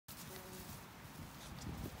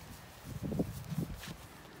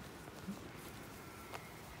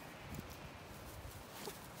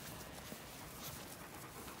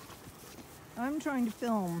I'm trying to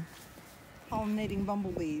film pollinating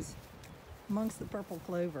bumblebees amongst the purple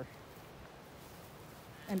clover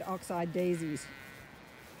and ox-eyed daisies.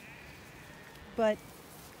 But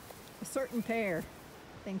a certain pair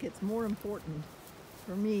think it's more important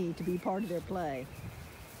for me to be part of their play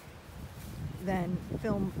than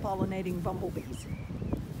film pollinating bumblebees.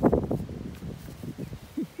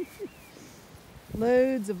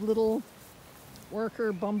 Loads of little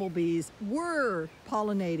worker bumblebees were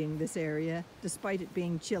pollinating this area despite it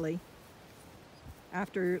being chilly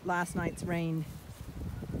after last night's rain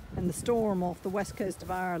and the storm off the west coast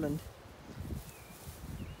of Ireland.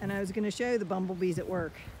 And I was going to show the bumblebees at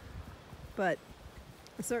work, but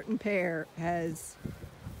a certain pair has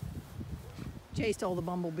chased all the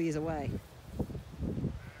bumblebees away.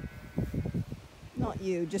 Not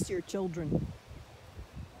you, just your children.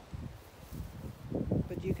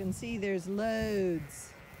 But you can see there's loads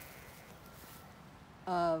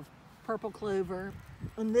of purple clover.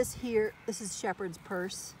 And this is shepherd's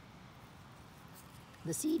purse.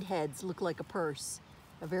 The seed heads look like a purse,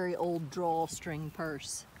 a very old drawstring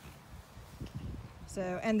purse.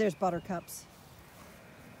 So, and there's buttercups.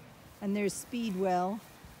 And there's speedwell.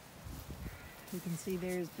 You can see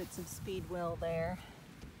there's bits of speedwell there.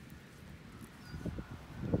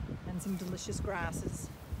 And some delicious grasses.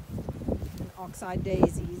 And ox-eyed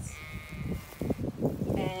daisies.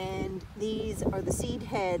 And these are the seed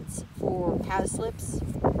heads for cowslips,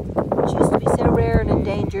 which used to be so rare and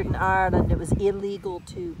endangered in Ireland it was illegal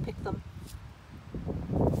to pick them.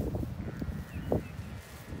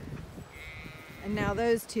 And now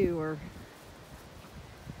those two are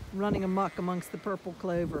running amok amongst the purple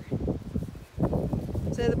clover.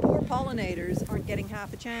 So the poor pollinators aren't getting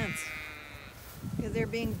half a chance because they're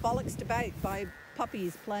being bollocksed about by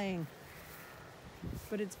puppies playing.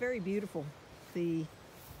 But it's very beautiful. The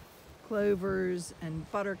clovers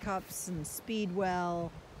and buttercups and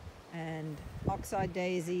speedwell and ox-eyed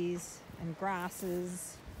daisies and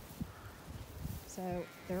grasses. So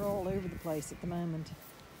they're all over the place at the moment.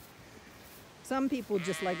 Some people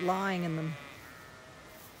just like lying in them,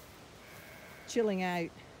 chilling out,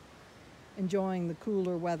 enjoying the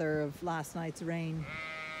cooler weather of last night's rain.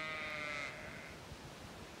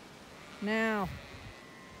 Now,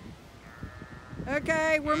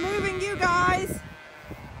 okay, we're moving, you guys.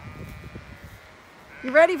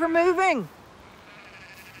 You ready for moving?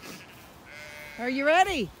 Are you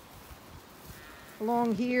ready?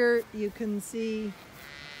 Along here you can see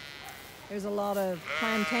there's a lot of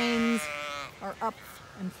plantains are up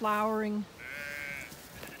and flowering.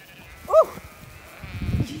 Oh!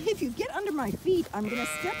 If you get under my feet, I'm gonna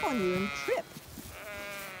step on you and trip.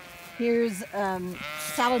 Here's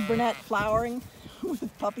salad burnet flowering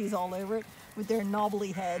with puppies all over it with their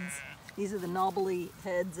knobbly heads. These are the knobbly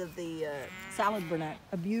heads of the salad burnet,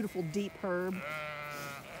 a beautiful deep herb.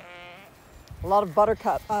 A lot of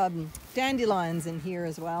buttercup, dandelions in here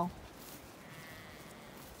as well.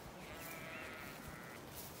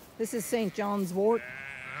 This is St. John's wort.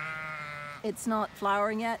 It's not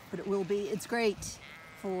flowering yet, but it will be. It's great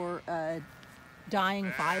for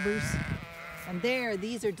dyeing fibers. And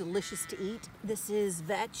these are delicious to eat. This is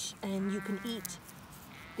vetch, and you can eat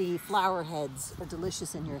the flower heads. Are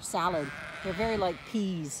delicious in your salad. They're very like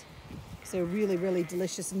peas. So really, really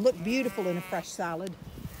delicious and look beautiful in a fresh salad.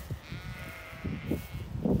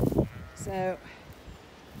 So,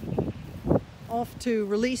 off to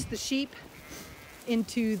release the sheep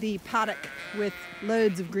into the paddock with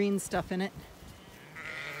loads of green stuff in it.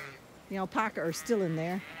 The alpaca are still in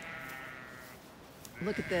there.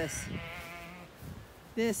 Look at this.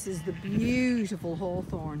 This is the beautiful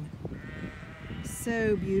hawthorn.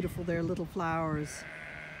 So beautiful, their little flowers.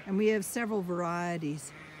 And we have several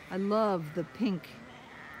varieties. I love the pink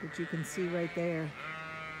that you can see right there.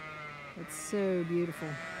 It's so beautiful.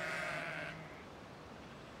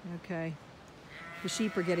 Okay, the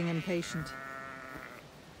sheep are getting impatient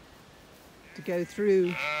to go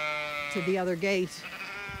through to the other gate.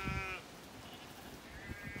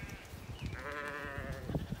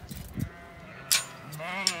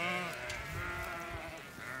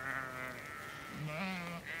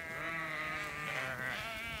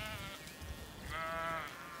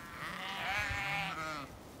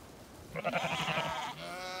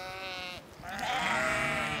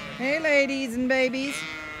 Hey ladies and babies.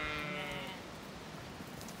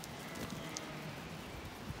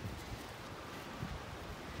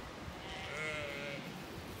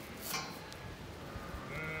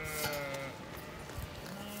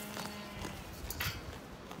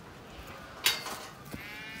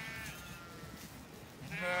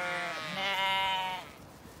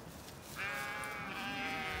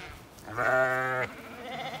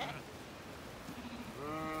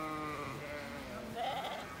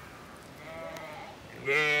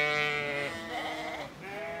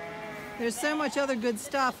 There's so much other good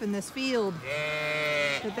stuff in this field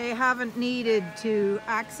that they haven't needed to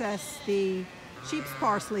access the sheep's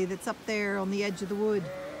parsley that's up there on the edge of the wood.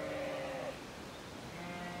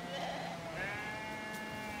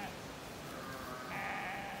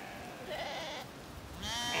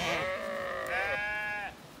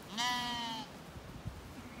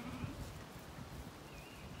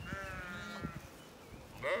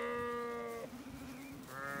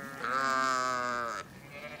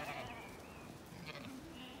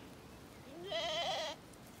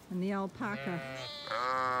 And the alpaca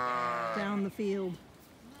down the field.